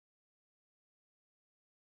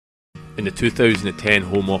In the 2010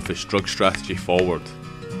 Home Office Drug Strategy Forward,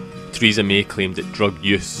 Theresa May claimed that drug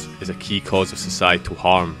use is a key cause of societal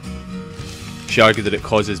harm. She argued that it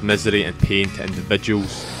causes misery and pain to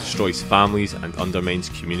individuals, destroys families and undermines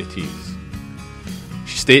communities.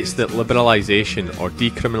 She states that liberalisation or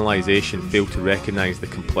decriminalisation fail to recognise the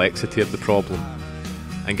complexity of the problem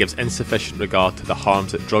and gives insufficient regard to the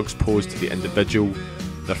harms that drugs pose to the individual,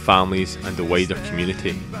 their families and the wider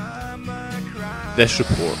community. This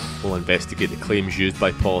report will investigate the claims used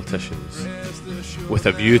by politicians, with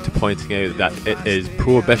a view to pointing out that it is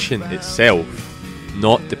prohibition itself,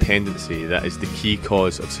 not dependency, that is the key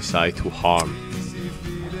cause of societal harm,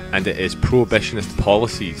 and it is prohibitionist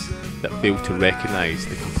policies that fail to recognise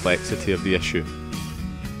the complexity of the issue.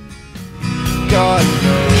 God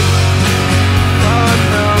knows, my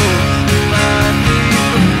need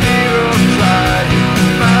for fear of trying,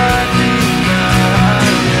 my desire,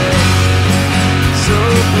 so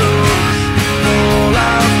close, all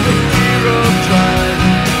out the fear of trying,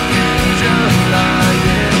 just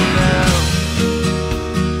lying now.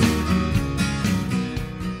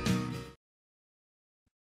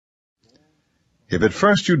 If at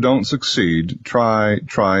first you don't succeed, try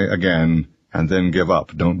again, and then give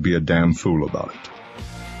up. Don't be a damn fool about it.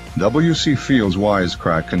 W.C. Field's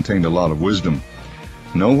wisecrack contained a lot of wisdom.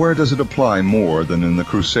 Nowhere does it apply more than in the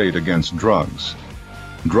crusade against drugs.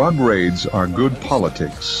 Drug raids are good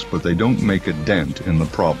politics, but they don't make a dent in the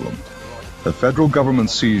problem. The federal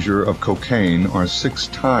government's seizure of cocaine are 6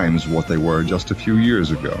 times what they were just a few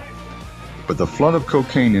years ago. But the flood of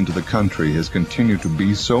cocaine into the country has continued to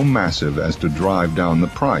be so massive as to drive down the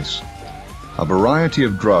price. A variety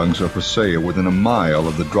of drugs are for sale within a mile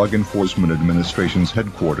of the Drug Enforcement Administration's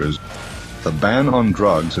headquarters. The ban on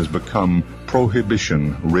drugs has become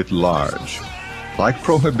prohibition writ large. Like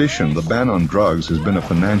prohibition, the ban on drugs has been a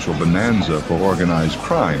financial bonanza for organized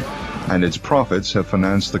crime, and its profits have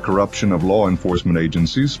financed the corruption of law enforcement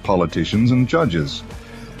agencies, politicians, and judges.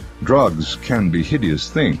 Drugs can be hideous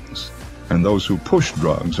things, and those who push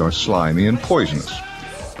drugs are slimy and poisonous.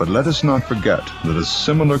 But let us not forget that a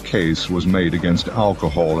similar case was made against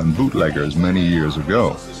alcohol and bootleggers many years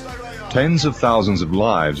ago. Tens of thousands of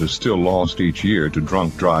lives are still lost each year to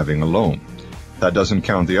drunk driving alone. That doesn't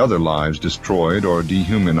count the other lives destroyed or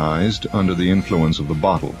dehumanized under the influence of the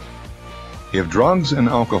bottle. If drugs and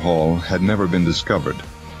alcohol had never been discovered,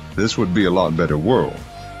 this would be a lot better world.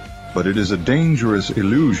 But it is a dangerous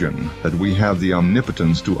illusion that we have the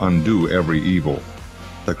omnipotence to undo every evil.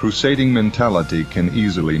 The crusading mentality can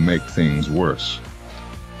easily make things worse.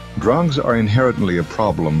 Drugs are inherently a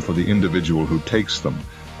problem for the individual who takes them,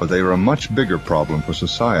 but they are a much bigger problem for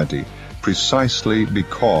society, precisely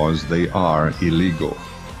because they are illegal.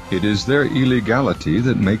 It is their illegality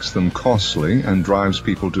that makes them costly and drives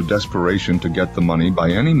people to desperation to get the money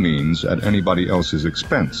by any means at anybody else's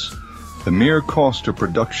expense. The mere cost of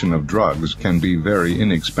production of drugs can be very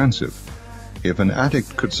inexpensive. If an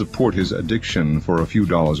addict could support his addiction for a few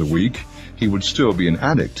dollars a week, he would still be an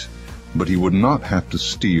addict, but he would not have to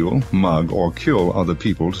steal, mug, or kill other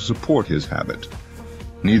people to support his habit.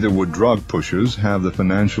 Neither would drug pushers have the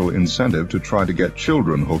financial incentive to try to get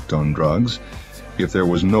children hooked on drugs if there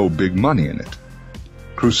was no big money in it.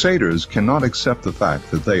 Crusaders cannot accept the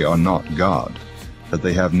fact that they are not God, that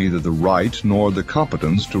they have neither the right nor the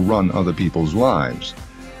competence to run other people's lives.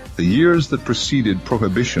 The years that preceded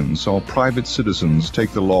Prohibition saw private citizens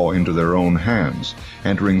take the law into their own hands,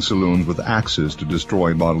 entering saloons with axes to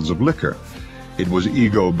destroy bottles of liquor. It was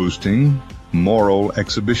ego-boosting, moral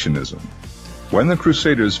exhibitionism. When the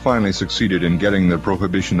Crusaders finally succeeded in getting the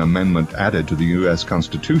Prohibition Amendment added to the U.S.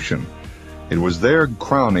 Constitution, it was their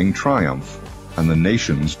crowning triumph and the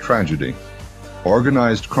nation's tragedy.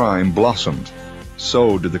 Organized crime blossomed.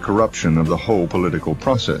 So did the corruption of the whole political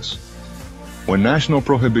process. When national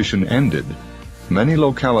prohibition ended, many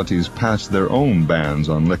localities passed their own bans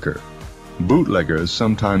on liquor. Bootleggers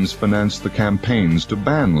sometimes financed the campaigns to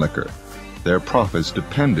ban liquor. Their profits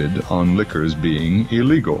depended on liquors being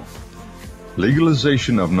illegal.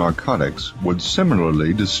 Legalization of narcotics would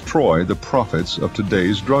similarly destroy the profits of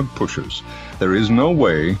today's drug pushers. There is no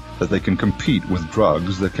way that they can compete with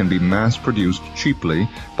drugs that can be mass-produced cheaply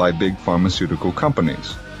by big pharmaceutical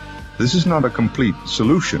companies. This is not a complete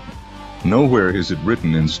solution. Nowhere is it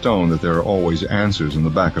written in stone that there are always answers in the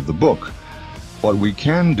back of the book. What we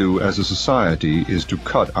can do as a society is to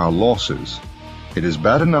cut our losses. It is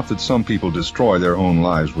bad enough that some people destroy their own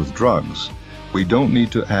lives with drugs. We don't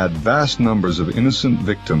need to add vast numbers of innocent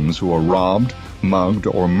victims who are robbed, mugged,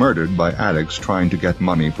 or murdered by addicts trying to get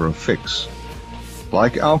money for a fix.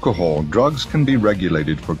 Like alcohol, drugs can be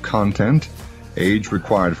regulated for content, age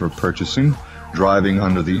required for purchasing, driving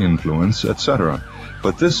under the influence, etc.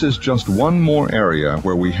 But this is just one more area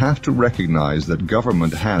where we have to recognize that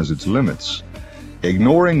government has its limits.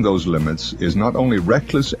 Ignoring those limits is not only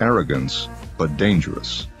reckless arrogance, but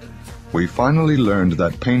dangerous. We finally learned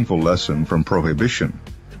that painful lesson from Prohibition.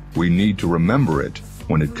 We need to remember it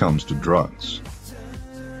when it comes to drugs.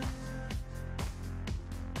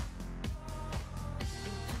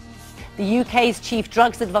 The UK's chief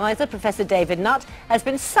drugs advisor, Professor David Nutt, has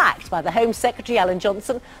been sacked by the Home Secretary Alan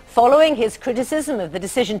Johnson following his criticism of the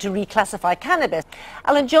decision to reclassify cannabis.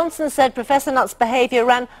 Alan Johnson said Professor Nutt's behaviour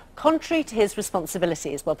ran contrary to his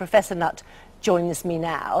responsibilities. Well, Professor Nutt joins me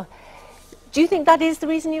now. Do you think that is the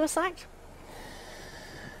reason you were sacked?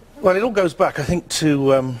 Well, it all goes back, I think,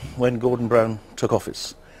 to when Gordon Brown took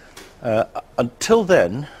office. Until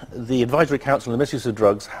then, the Advisory Council on the Misuse of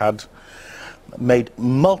Drugs had made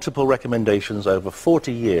multiple recommendations over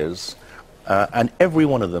 40 years, and every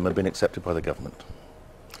one of them had been accepted by the government.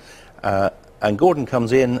 And Gordon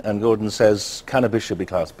comes in and Gordon says cannabis should be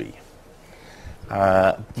Class B,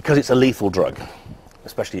 because it's a lethal drug,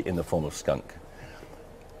 especially in the form of skunk.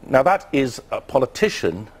 Now that is a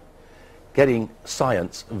politician getting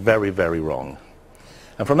science very, very wrong.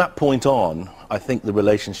 And from that point on, I think the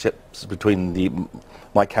relationships between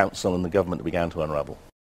my council and the government began to unravel.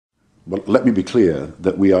 Well, let me be clear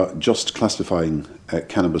that we are just classifying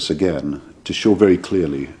cannabis again to show very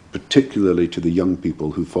clearly, particularly to the young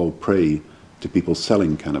people who fall prey to people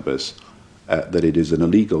selling cannabis, that it is an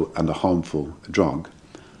illegal and a harmful drug,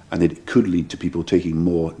 and it could lead to people taking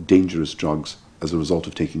more dangerous drugs as a result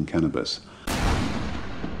of taking cannabis.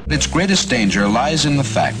 Its greatest danger lies in the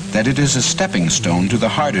fact that it is a stepping stone to the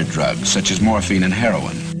harder drugs, such as morphine and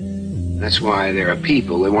heroin. That's why there are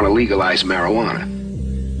people that want to legalize marijuana.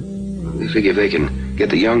 They figure if they can get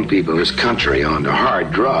the young people in this country onto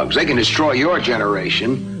hard drugs, they can destroy your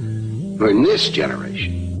generation, or in this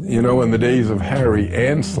generation. You know, in the days of Harry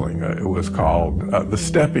Anslinger, it was called the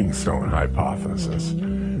stepping stone hypothesis.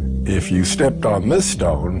 If you stepped on this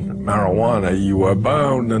stone, marijuana, you were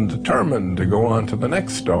bound and determined to go on to the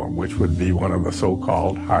next stone, which would be one of the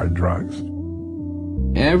so-called hard drugs.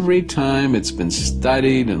 Every time it's been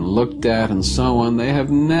studied and looked at and so on, they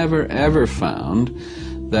have never ever found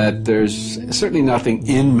that there's certainly nothing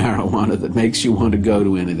in marijuana that makes you want to go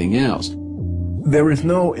to anything else. There is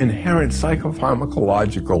no inherent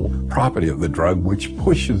psychopharmacological property of the drug which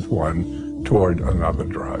pushes one toward another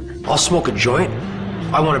drug. I'll smoke a joint.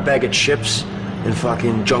 I want a bag of chips and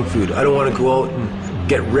fucking junk food. I don't want to go out and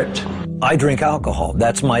get ripped. I drink alcohol.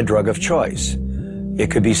 That's my drug of choice. It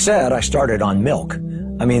could be said I started on milk.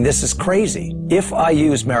 I mean, this is crazy. If I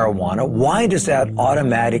use marijuana, why does that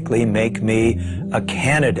automatically make me a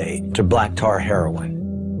candidate to black tar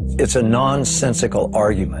heroin? It's a nonsensical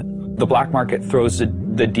argument. The black market throws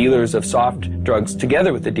the dealers of soft drugs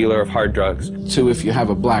together with the dealer of hard drugs. So if you have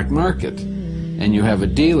a black market and you have a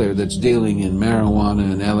dealer that's dealing in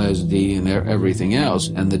marijuana and LSD and everything else,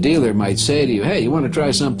 and the dealer might say to you, hey, you want to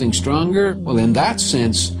try something stronger? Well, in that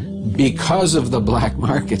sense, because of the black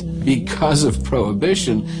market, because of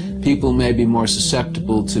prohibition, people may be more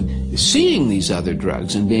susceptible to seeing these other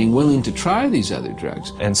drugs and being willing to try these other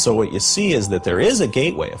drugs. And so what you see is that there is a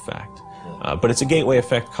gateway effect, but it's a gateway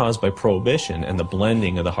effect caused by prohibition and the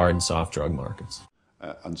blending of the hard and soft drug markets.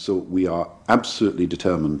 And so we are absolutely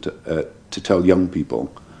determined to tell young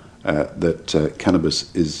people that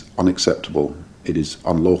cannabis is unacceptable, it is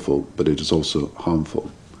unlawful, but it is also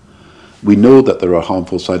harmful. We know that there are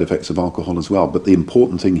harmful side effects of alcohol as well, but the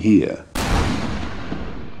important thing here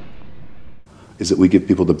is that we give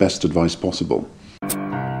people the best advice possible.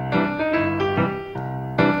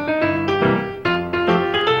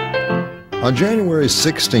 On January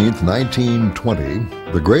 16th,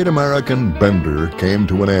 1920, the Great American Bender came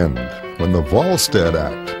to an end when the Volstead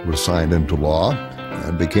Act was signed into law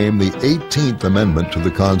and became the 18th Amendment to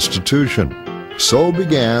the Constitution. So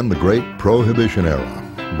began the Great Prohibition era,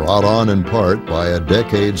 brought on in part by a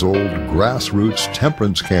decades-old grassroots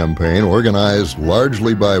temperance campaign organized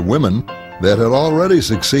largely by women that had already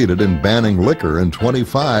succeeded in banning liquor in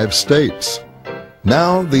 25 states.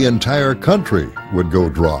 Now the entire country would go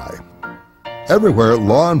dry. Everywhere,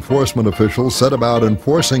 law enforcement officials set about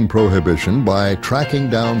enforcing prohibition by tracking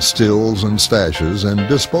down stills and stashes and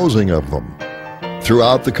disposing of them.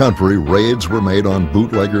 Throughout the country, raids were made on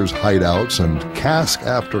bootleggers' hideouts, and cask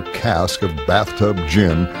after cask of bathtub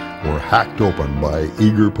gin were hacked open by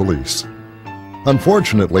eager police.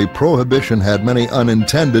 Unfortunately, prohibition had many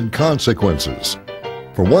unintended consequences.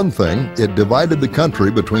 For one thing, it divided the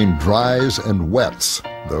country between dries and wets,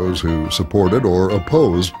 those who supported or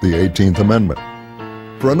opposed the 18th Amendment.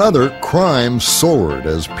 For another, crime soared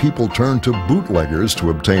as people turned to bootleggers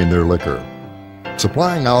to obtain their liquor.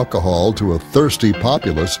 Supplying alcohol to a thirsty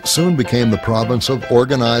populace soon became the province of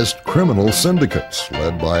organized criminal syndicates,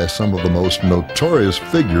 led by some of the most notorious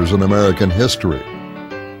figures in American history.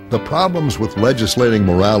 The problems with legislating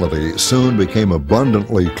morality soon became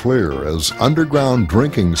abundantly clear as underground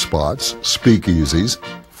drinking spots, speakeasies,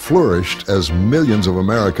 flourished as millions of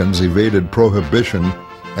Americans evaded prohibition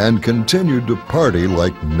and continued to party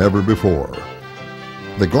like never before.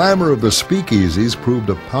 The glamour of the speakeasies proved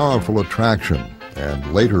a powerful attraction,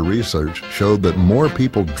 and later research showed that more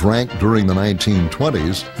people drank during the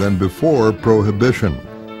 1920s than before Prohibition.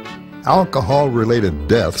 Alcohol-related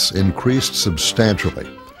deaths increased substantially.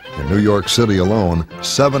 In New York City alone,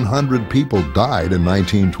 700 people died in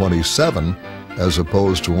 1927, as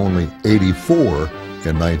opposed to only 84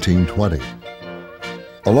 in 1920.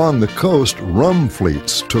 Along the coast, rum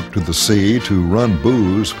fleets took to the sea to run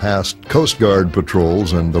booze past Coast Guard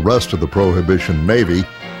patrols and the rest of the Prohibition Navy,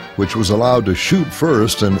 which was allowed to shoot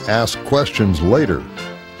first and ask questions later.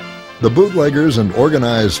 The bootleggers and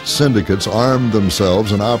organized syndicates armed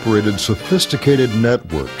themselves and operated sophisticated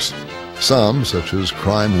networks. Some, such as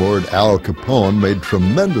crime lord Al Capone, made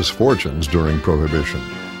tremendous fortunes during Prohibition.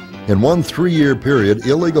 In one 3-year period,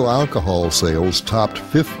 illegal alcohol sales topped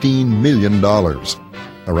 $15 million.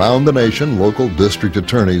 Around the nation, local district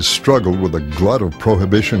attorneys struggled with a glut of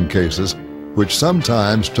prohibition cases, which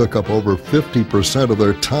sometimes took up over 50% of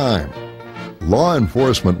their time. Law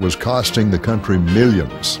enforcement was costing the country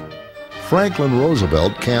millions. Franklin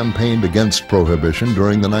Roosevelt campaigned against prohibition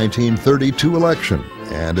during the 1932 election,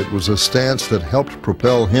 and it was a stance that helped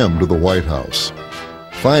propel him to the White House.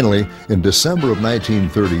 Finally, in December of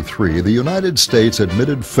 1933, the United States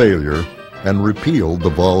admitted failure and repealed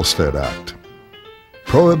the Volstead Act.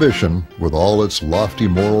 Prohibition, with all its lofty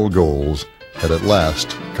moral goals, had at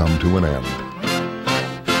last come to an end.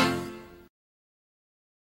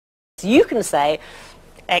 You can say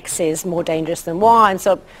X is more dangerous than Y, and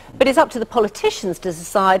so, but it's up to the politicians to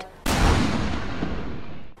decide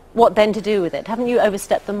what then to do with it. Haven't you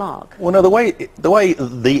overstepped the mark? Well, no, the way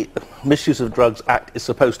the Misuse of Drugs Act is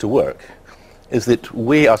supposed to work is that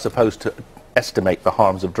we are supposed to estimate the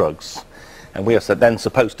harms of drugs, and we are then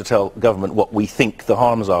supposed to tell government what we think the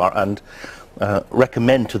harms are and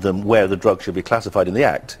recommend to them where the drug should be classified in the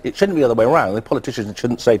Act. It shouldn't be the other way around. The politicians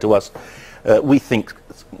shouldn't say to us, we think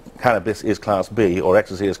cannabis is Class B or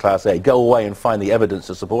ecstasy is Class A. Go away and find the evidence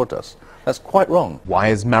to support us. That's quite wrong. Why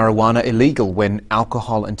is marijuana illegal when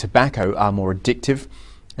alcohol and tobacco are more addictive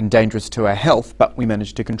and dangerous to our health, but we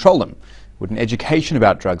manage to control them? Wouldn't education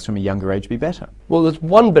about drugs from a younger age be better? Well, there's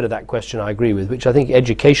one bit of that question I agree with, which I think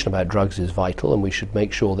education about drugs is vital, and we should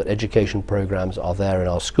make sure that education programs are there in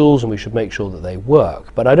our schools, and we should make sure that they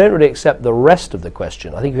work. But I don't really accept the rest of the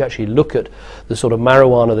question. I think if you actually look at the sort of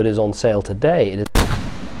marijuana that is on sale today, it is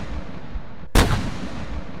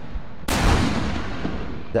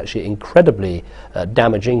actually incredibly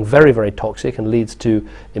damaging, very, very toxic, and leads to,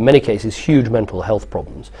 in many cases, huge mental health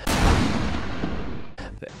problems.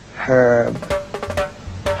 Herb.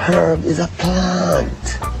 Herb is a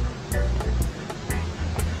plant.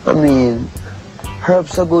 I mean,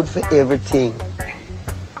 herbs are good for everything.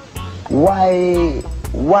 Why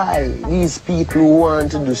these people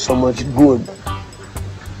want to do so much good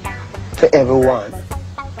for everyone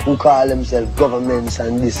who call themselves governments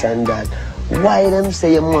and this and that? Why them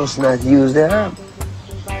say you must not use the herb?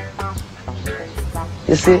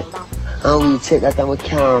 You see? And we check that and we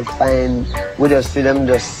can't find, we just see them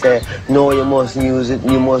just say, no, you mustn't use it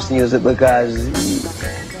because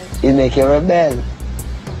it make you rebel.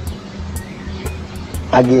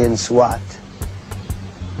 Against what?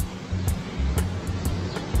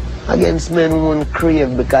 Against men who won't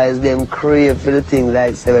crave, because them crave for the things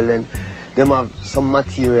like say, well then, them have some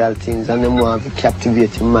material things and them want to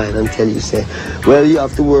captivate your mind and tell you, say, well, you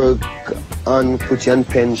have to work and put you on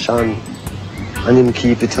pension and him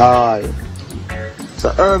keep it all. So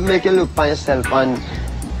herb make you look for yourself, and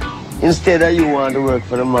instead of you want to work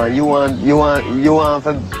for the man, you want to be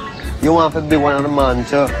one of the man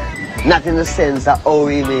too. Not in the sense of how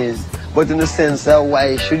he is, but in the sense of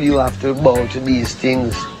why should you have to bow to these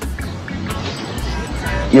things.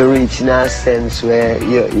 You're reaching a sense where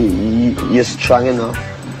you're strong enough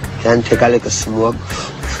and take a little smoke.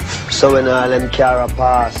 So when all them car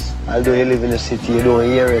pass, although you live in the city, you don't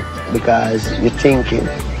hear it because you're thinking.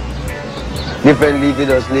 Differently if you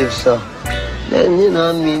just live so. Then, you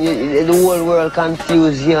know what I mean, the whole world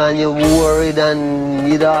confused you and you're worried and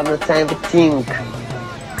you don't have no time to think.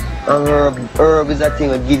 And herb is a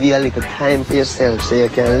thing that give you a little time for yourself so you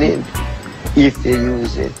can live, if you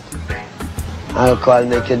use it. Alcohol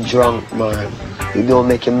make you drunk, man. It don't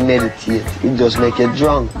make you meditate. It just make you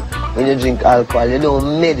drunk. When you drink alcohol, you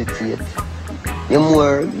don't meditate. You're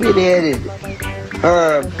more giddy-headed.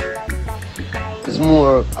 Herb is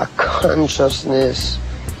more a consciousness.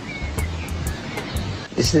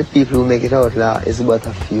 It's the people who make it outlaw, it's about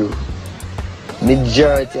a few.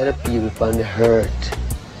 Majority of the people on the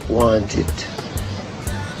earth want it.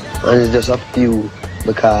 And it's just a few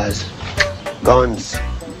because guns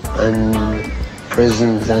and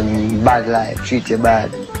prisons and bad life treat you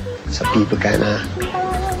bad. So people kinda...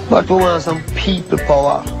 But we want some people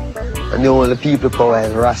power. And the only people power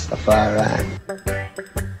is Rastafari.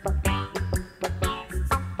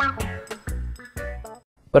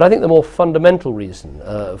 But I think the more fundamental reason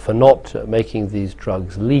for not making these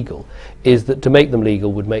drugs legal is that to make them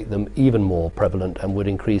legal would make them even more prevalent and would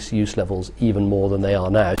increase use levels even more than they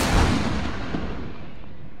are now.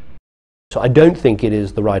 So I don't think it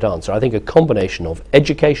is the right answer. I think a combination of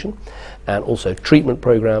education and also treatment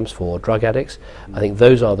programs for drug addicts, I think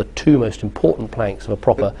those are the two most important planks of a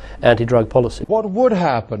proper anti-drug policy. What would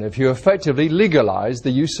happen if you effectively legalized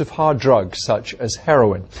the use of hard drugs such as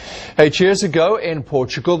heroin? 8 years ago in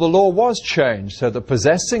Portugal, the law was changed so that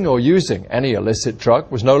possessing or using any illicit drug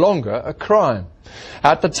was no longer a crime.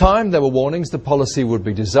 At the time, there were warnings the policy would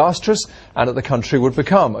be disastrous and that the country would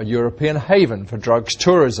become a European haven for drugs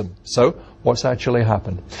tourism. So, what's actually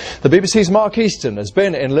happened? The BBC's Mark Easton has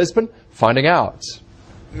been in Lisbon finding out.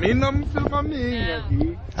 At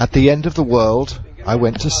the end of the world, I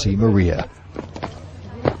went to see Maria.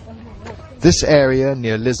 This area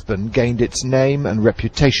near Lisbon gained its name and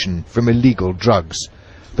reputation from illegal drugs.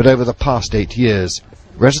 But over the past 8 years,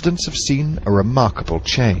 residents have seen a remarkable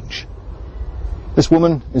change. This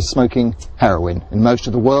woman is smoking heroin. In most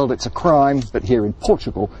of the world it's a crime, but here in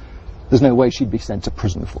Portugal there's no way she'd be sent to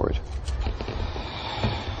prison for it.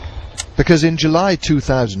 Because in July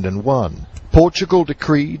 2001, Portugal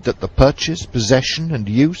decreed that the purchase, possession and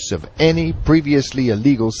use of any previously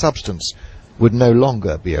illegal substance would no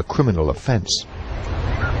longer be a criminal offence.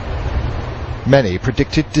 Many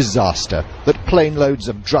predicted disaster, that plane loads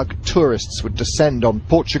of drug tourists would descend on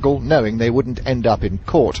Portugal knowing they wouldn't end up in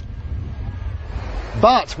court.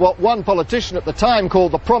 But what one politician at the time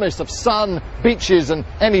called the promise of sun, beaches and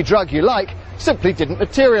any drug you like simply didn't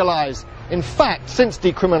materialise. In fact, since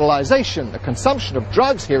decriminalisation, the consumption of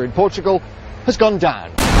drugs here in Portugal has gone down.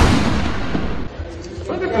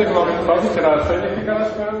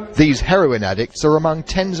 These heroin addicts are among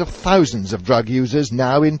tens of thousands of drug users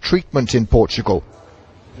now in treatment in Portugal.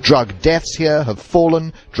 Drug deaths here have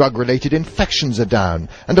fallen, drug-related infections are down,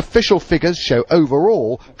 and official figures show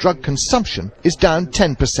overall drug consumption is down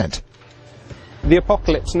 10%. The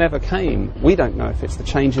apocalypse never came. We don't know if it's the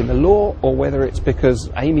change in the law or whether it's because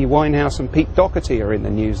Amy Winehouse and Pete Doherty are in the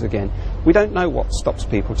news again. We don't know what stops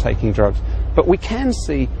people taking drugs, but we can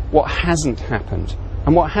see what hasn't happened.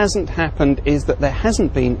 And what hasn't happened is that there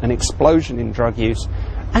hasn't been an explosion in drug use,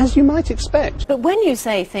 as you might expect. But when you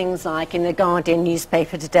say things like in the Guardian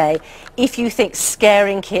newspaper today, if you think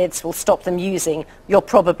scaring kids will stop them using, you're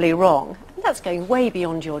probably wrong. That's going way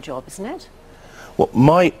beyond your job, isn't it? Well,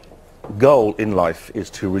 my goal in life is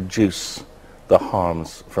to reduce the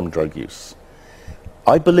harms from drug use.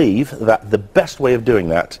 I believe that the best way of doing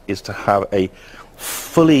that is to have a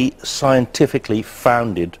fully scientifically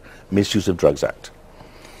founded Misuse of Drugs Act,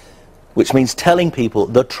 which means telling people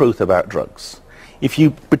the truth about drugs. If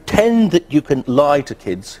you pretend that you can lie to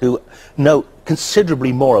kids who know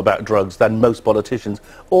considerably more about drugs than most politicians,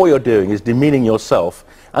 all you're doing is demeaning yourself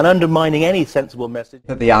and undermining any sensible message.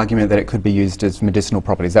 But the argument that it could be used as medicinal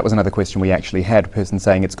properties, that was another question we actually had, a person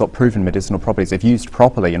saying it's got proven medicinal properties, if used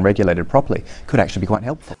properly and regulated properly, could actually be quite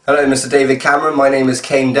helpful. Hello Mr. David Cameron, my name is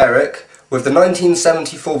Kane Derrick. With the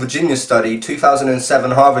 1974 Virginia study,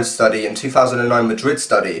 2007 Harvard study and 2009 Madrid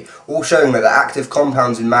study, all showing that the active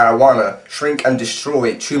compounds in marijuana shrink and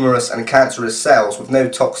destroy tumorous and cancerous cells with no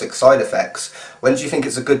toxic side effects, when do you think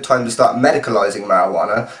it's a good time to start medicalising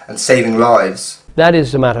marijuana and saving lives? That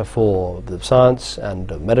is a matter for the science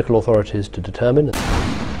and medical authorities to determine.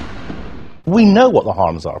 We know what the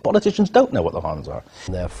harms are. Politicians don't know what the harms are.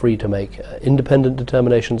 They're free to make independent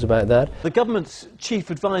determinations about that. The government's chief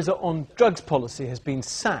advisor on drugs policy has been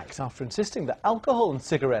sacked after insisting that alcohol and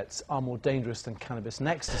cigarettes are more dangerous than cannabis and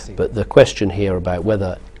ecstasy. But the question here about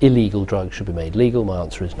whether illegal drugs should be made legal, my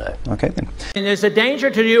answer is no. Okay then. And there's a danger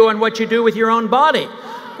to you on what you do with your own body.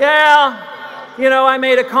 Yeah. You know, I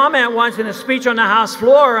made a comment once in a speech on the House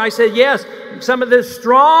floor. I said, yes, some of the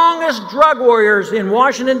strongest drug warriors in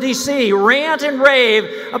Washington, D.C. rant and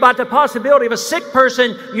rave about the possibility of a sick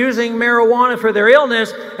person using marijuana for their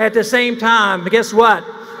illness at the same time. But guess what?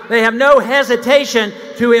 They have no hesitation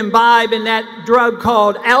to imbibe in that drug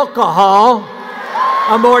called alcohol,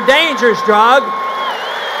 a more dangerous drug.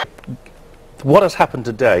 What has happened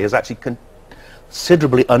today has actually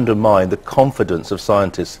considerably undermined the confidence of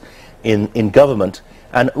scientists in government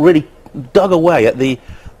and really dug away at the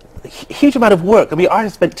huge amount of work. I mean, I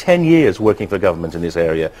have spent 10 years working for government in this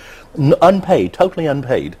area, unpaid, totally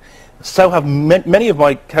unpaid. So have many of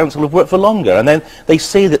my council have worked for longer, and then they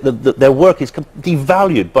see that their work is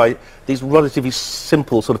devalued by these relatively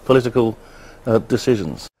simple sort of political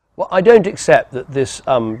decisions. Well, I don't accept that this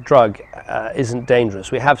drug isn't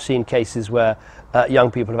dangerous. We have seen cases where young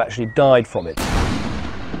people have actually died from it.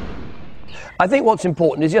 I think what's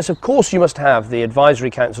important is, yes, of course you must have the advisory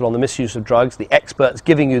council on the misuse of drugs, the experts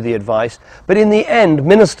giving you the advice, but in the end,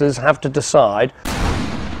 ministers have to decide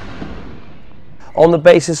on the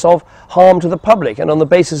basis of harm to the public and on the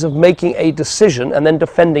basis of making a decision and then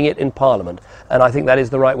defending it in Parliament. And I think that is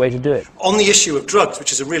the right way to do it. On the issue of drugs,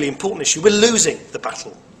 which is a really important issue, we're losing the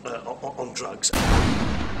battle on drugs.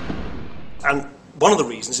 And one of the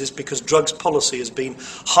reasons is because drugs policy has been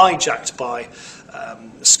hijacked by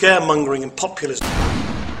scaremongering and populism,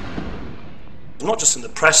 not just in the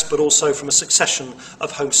press, but also from a succession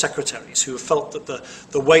of Home Secretaries who have felt that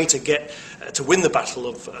the way to get to win the battle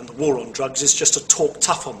and the war on drugs is just to talk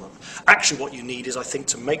tough on them. Actually, what you need is, I think,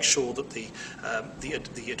 to make sure that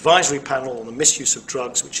the advisory panel on the misuse of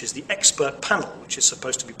drugs, which is the expert panel, which is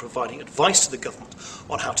supposed to be providing advice to the government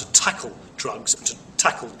on how to tackle drugs and to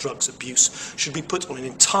tackle drugs abuse, should be put on an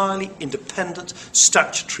entirely independent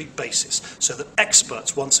statutory basis so that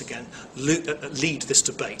experts once again lead this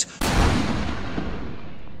debate.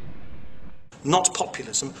 Not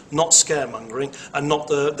populism, not scaremongering, and not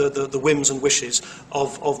the whims and wishes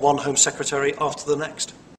of one Home Secretary after the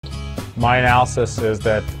next. My analysis is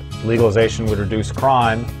that legalization would reduce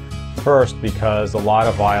crime, first because a lot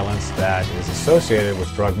of violence that is associated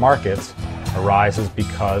with drug markets arises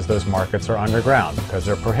because those markets are underground, because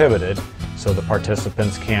they're prohibited, so the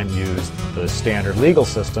participants can't use the standard legal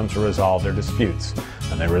system to resolve their disputes,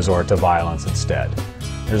 and they resort to violence instead.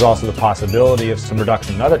 There's also the possibility of some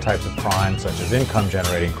reduction in other types of crime, such as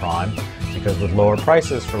income-generating crime, because with lower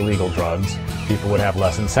prices for legal drugs, people would have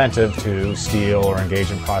less incentive to steal or engage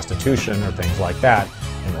in prostitution or things like that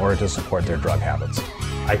in order to support their drug habits.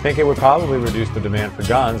 I think it would probably reduce the demand for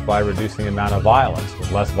guns by reducing the amount of violence. With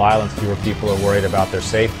less violence, fewer people are worried about their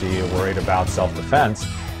safety or worried about self-defense,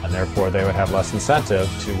 and therefore they would have less incentive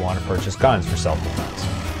to want to purchase guns for self-defense.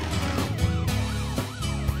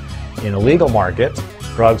 In a legal market,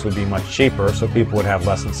 drugs would be much cheaper, so people would have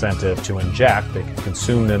less incentive to inject. They could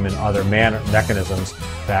consume them in other mechanisms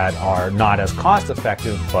that are not as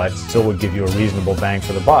cost-effective, but still would give you a reasonable bang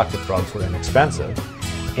for the buck if drugs were inexpensive.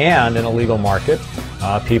 And in a legal market,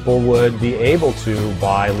 people would be able to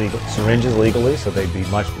buy syringes legally, so they'd be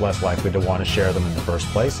much less likely to want to share them in the first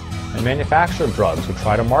place. And manufacturer of drugs would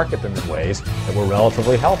try to market them in ways that were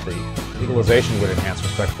relatively healthy. Legalization would enhance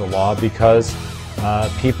respect for the law because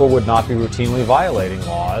people would not be routinely violating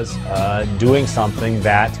laws, doing something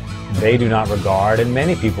that they do not regard, and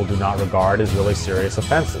many people do not regard, as really serious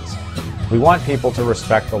offenses. We want people to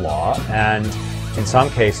respect the law, and in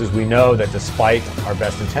some cases we know that despite our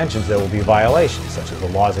best intentions there will be violations, such as the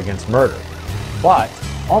laws against murder. But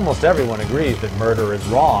almost everyone agrees that murder is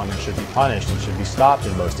wrong and should be punished and should be stopped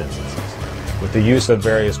in most instances. With the use of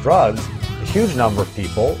various drugs, a huge number of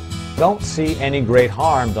people don't see any great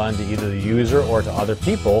harm done to either the user or to other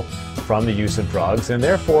people from the use of drugs, and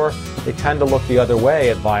therefore they tend to look the other way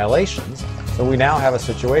at violations. So we now have a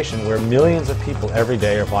situation where millions of people every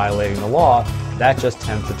day are violating the law. That just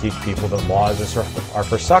tends to teach people that laws are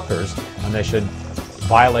for suckers, and they should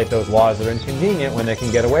violate those laws that are inconvenient when they can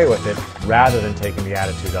get away with it, rather than taking the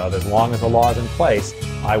attitude of, as long as the law is in place,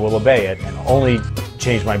 I will obey it and only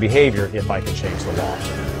change my behavior if I can change the law.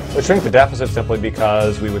 We'd shrink the deficit simply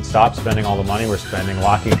because we would stop spending all the money we're spending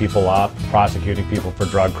locking people up, prosecuting people for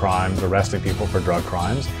drug crimes, arresting people for drug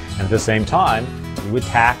crimes, and at the same time we would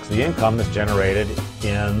tax the income that's generated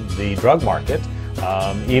in the drug market.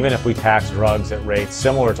 Even if we tax drugs at rates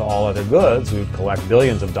similar to all other goods, we would collect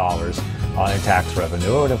billions of dollars in tax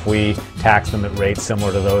revenue, and if we tax them at rates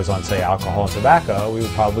similar to those on, say, alcohol and tobacco, we would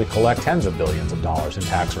probably collect tens of billions of dollars in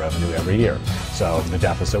tax revenue every year. So the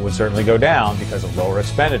deficit would certainly go down because of lower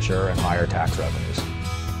expenditure and higher tax revenues.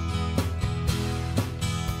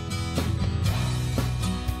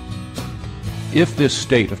 If this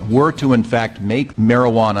state were to in fact make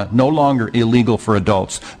marijuana no longer illegal for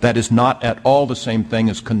adults, that is not at all the same thing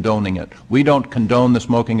as condoning it. We don't condone the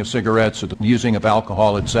smoking of cigarettes or the using of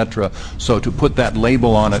alcohol, etc. So to put that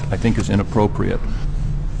label on it, I think, is inappropriate.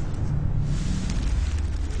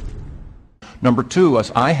 Number two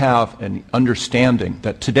is I have an understanding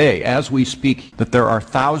that today, as we speak, that there are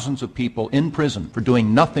thousands of people in prison for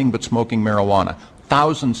doing nothing but smoking marijuana.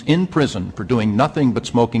 Thousands in prison for doing nothing but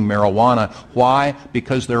smoking marijuana. Why?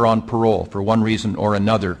 Because they're on parole for one reason or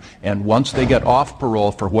another. And once they get off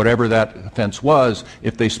parole for whatever that offense was,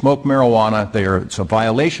 if they smoke marijuana, it's a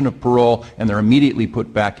violation of parole, and they're immediately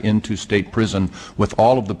put back into state prison with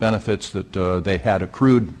all of the benefits that they had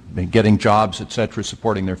accrued, getting jobs, etc.,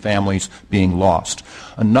 supporting their families, being lost.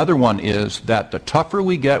 Another one is that the tougher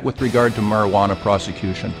we get with regard to marijuana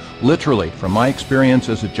prosecution, literally, from my experience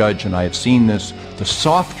as a judge, and I have seen this, the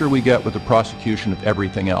softer we get with the prosecution of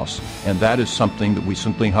everything else. And that is something that we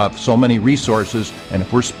simply have so many resources, and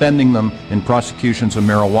if we're spending them in prosecutions of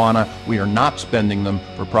marijuana, we are not spending them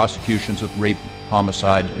for prosecutions of rape,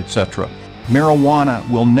 homicide, etc. Marijuana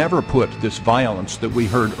will never put this violence that we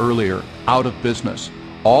heard earlier out of business.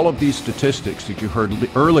 All of these statistics that you heard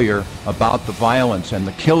earlier about the violence and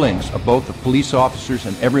the killings of both the police officers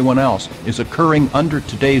and everyone else is occurring under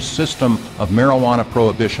today's system of marijuana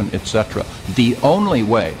prohibition, etc. The only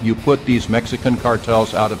way you put these Mexican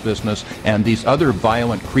cartels out of business and these other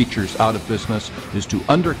violent creatures out of business is to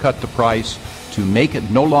undercut the price, to make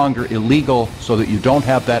it no longer illegal so that you don't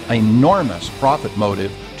have that enormous profit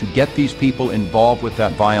motive to get these people involved with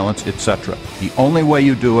that violence, etc. The only way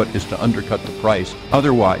you do it is to undercut the price.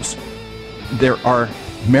 Otherwise, there are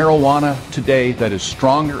marijuana today that is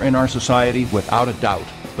stronger in our society without a doubt.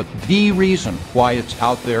 But the reason why it's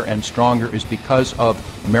out there and stronger is because of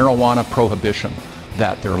marijuana prohibition.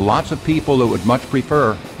 That there are lots of people who would much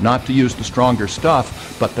prefer not to use the stronger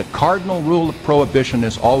stuff, but the cardinal rule of prohibition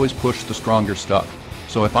is always push the stronger stuff.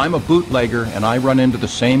 So if I'm a bootlegger and I run into the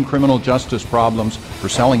same criminal justice problems for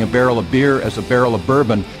selling a barrel of beer as a barrel of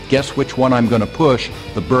bourbon, guess which one I'm going to push?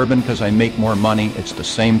 The bourbon, because I make more money. It's the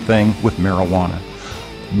same thing with marijuana.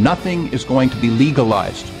 Nothing is going to be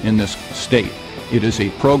legalized in this state. It is a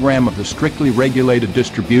program of the strictly regulated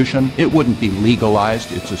distribution. It wouldn't be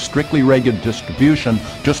legalized. It's a strictly regulated distribution,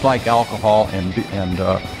 just like alcohol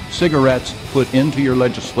and cigarettes, put into your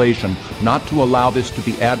legislation not to allow this to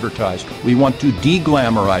be advertised. We want to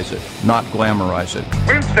de-glamorize it, not glamorize it.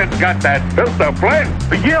 Winston's got that filter blend.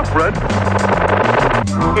 Yeah, Fred.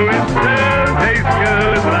 Winston tastes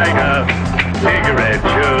good like a cigarette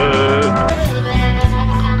should.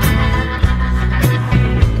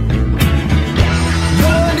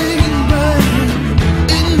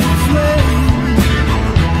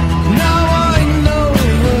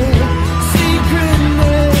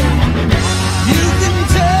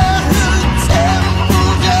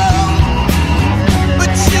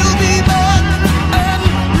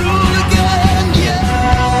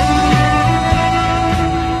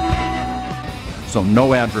 So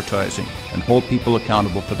no advertising, and hold people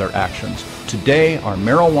accountable for their actions. Today, our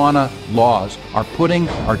marijuana laws are putting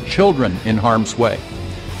our children in harm's way.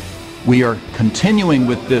 We are continuing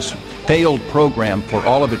with this failed program for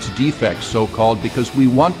all of its defects, so-called, because we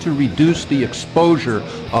want to reduce the exposure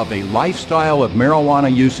of a lifestyle of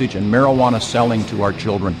marijuana usage and marijuana selling to our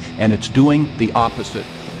children, and it's doing the opposite.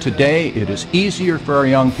 Today, it is easier for our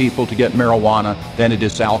young people to get marijuana than it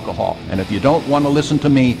is alcohol. And if you don't want to listen to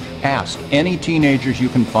me, ask any teenagers you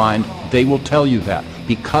can find. They will tell you that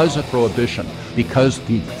because of prohibition, because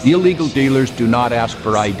the illegal dealers do not ask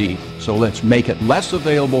for ID. So let's make it less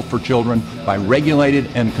available for children by regulating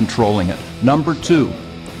and controlling it. Number two,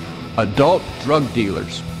 adult drug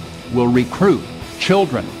dealers will recruit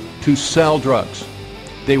children to sell drugs.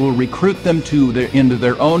 They will recruit them into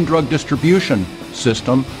their own drug distribution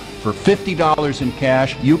system. For $50 in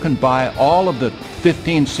cash, you can buy all of the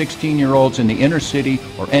 15, 16-year-olds in the inner city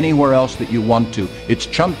or anywhere else that you want to. It's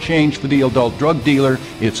chump change for the adult drug dealer.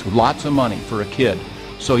 It's lots of money for a kid.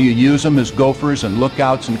 So you use them as gophers and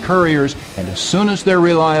lookouts and couriers, and as soon as their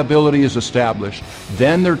reliability is established,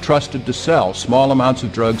 then they're trusted to sell small amounts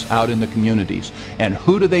of drugs out in the communities. And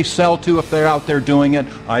who do they sell to if they're out there doing it?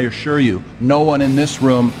 I assure you, no one in this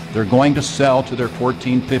room. They're going to sell to their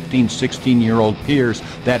 14, 15, 16-year-old peers.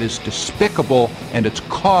 That is despicable, and it's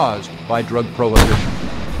caused by drug prohibition.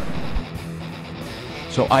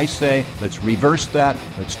 So I say, let's reverse that,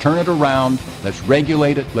 let's turn it around, let's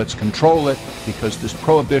regulate it, let's control it, because this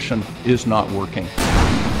prohibition is not working.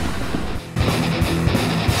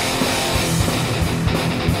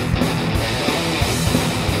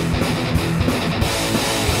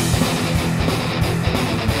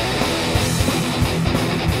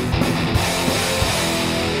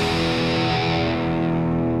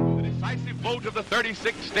 Of the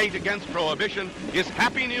 36th state against prohibition is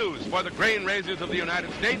happy news for the grain raisers of the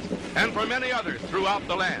United States and for many others throughout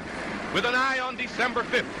the land. With an eye on December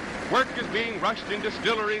 5th, Work is being rushed in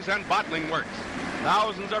distilleries and bottling works.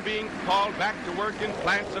 Thousands are being called back to work in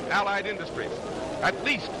plants of allied industries. At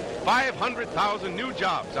least 500,000 new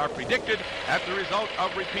jobs are predicted as the result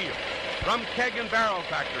of repeal. From keg and barrel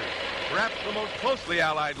factories, perhaps the most closely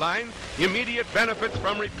allied line, immediate benefits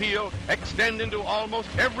from repeal extend into almost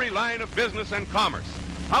every line of business and commerce.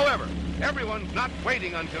 However, everyone's not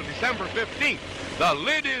waiting until December 15th. The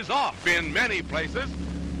lid is off in many places,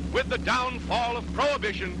 with the downfall of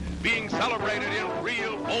Prohibition being celebrated in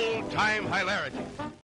real old-time hilarity.